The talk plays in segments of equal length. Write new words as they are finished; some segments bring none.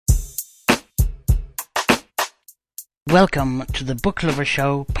Welcome to the Book Lover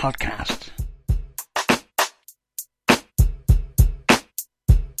Show podcast.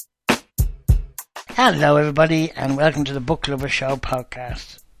 Hello everybody and welcome to the Book Lover Show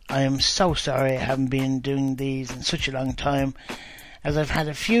podcast. I am so sorry I haven't been doing these in such a long time, as I've had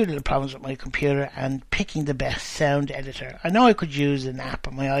a few little problems with my computer and picking the best sound editor. I know I could use an app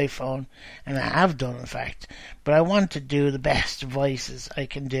on my iPhone, and I have done in fact, but I want to do the best voices I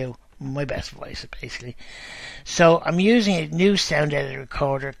can do. My best voice, basically. So I'm using a new sound editor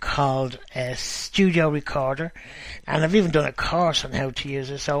recorder called a Studio Recorder, and I've even done a course on how to use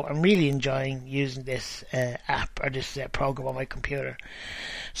it, so I'm really enjoying using this app or this program on my computer.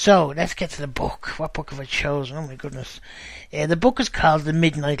 So let's get to the book. What book have I chosen? Oh my goodness. The book is called The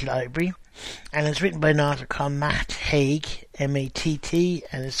Midnight Library, and it's written by an author called Matt Haig, M-A-T-T,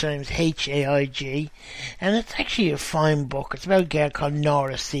 and his surname is H-A-I-G, and it's actually a fine book. It's about a girl called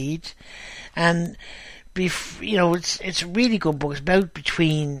Nora Seed, and it's a really good book. It's about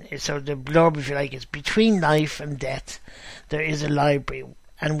so the blurb, if you like, is between life and death there is a library,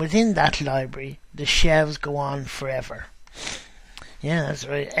 and within that library the shelves go on forever. Yeah, that's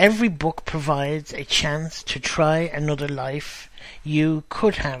right. Every book provides a chance to try another life you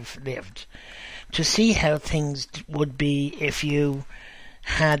could have lived, to see how things would be if you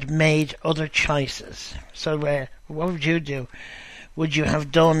had made other choices. So what would you do? Would you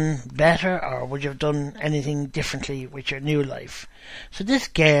have done better, or would you have done anything differently with your new life? So this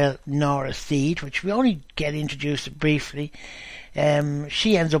girl, Nora Seed, which we only get introduced briefly,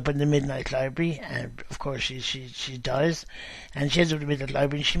 she ends up in the Midnight Library, and of course she dies, and she ends up in the Midnight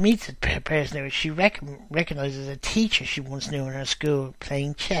Library, and she meets a person there. She recognises a teacher she once knew in her school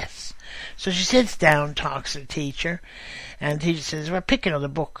playing chess. So she sits down, talks to the teacher, and the teacher says, well, pick another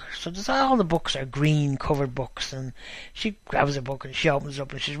book. So all the books are green covered books, and she grabs a book and she opens it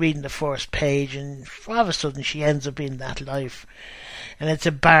up and she's reading the first page, and all of a sudden she ends up in that life. And it's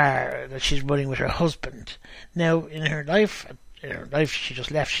a bar that she's running with her husband. Now, in her life she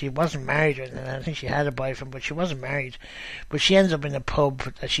just left, she wasn't married, and I think she had a boyfriend, but she wasn't married. But she ends up in a pub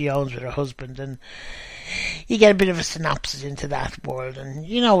that she owns with her husband, and you get a bit of a synopsis into that world, and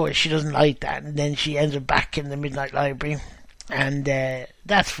she doesn't like that, and then she ends up back in the Midnight Library, and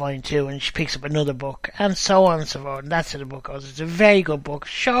that's fine too, and she picks up another book, and so on and so forth, and that's how the book goes. It's a very good book,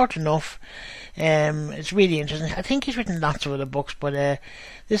 short enough. It's really interesting. I think he's written lots of other books, but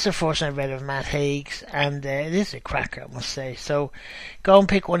this is the first I've read of Matt Haig's, and it is a cracker, I must say. So go and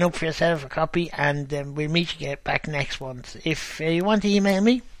pick one up for yourself, a copy, and we'll meet you back next month. If you want to email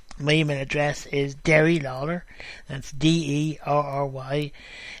me, my email address is Derry Lawler, that's DERRYLAWLOR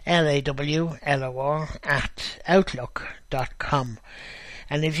 @outlook.com.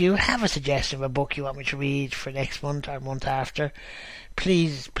 And if you have a suggestion of a book you want me to read for next month or month after,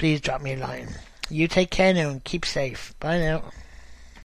 please drop me a line. You take care now and keep safe. Bye now.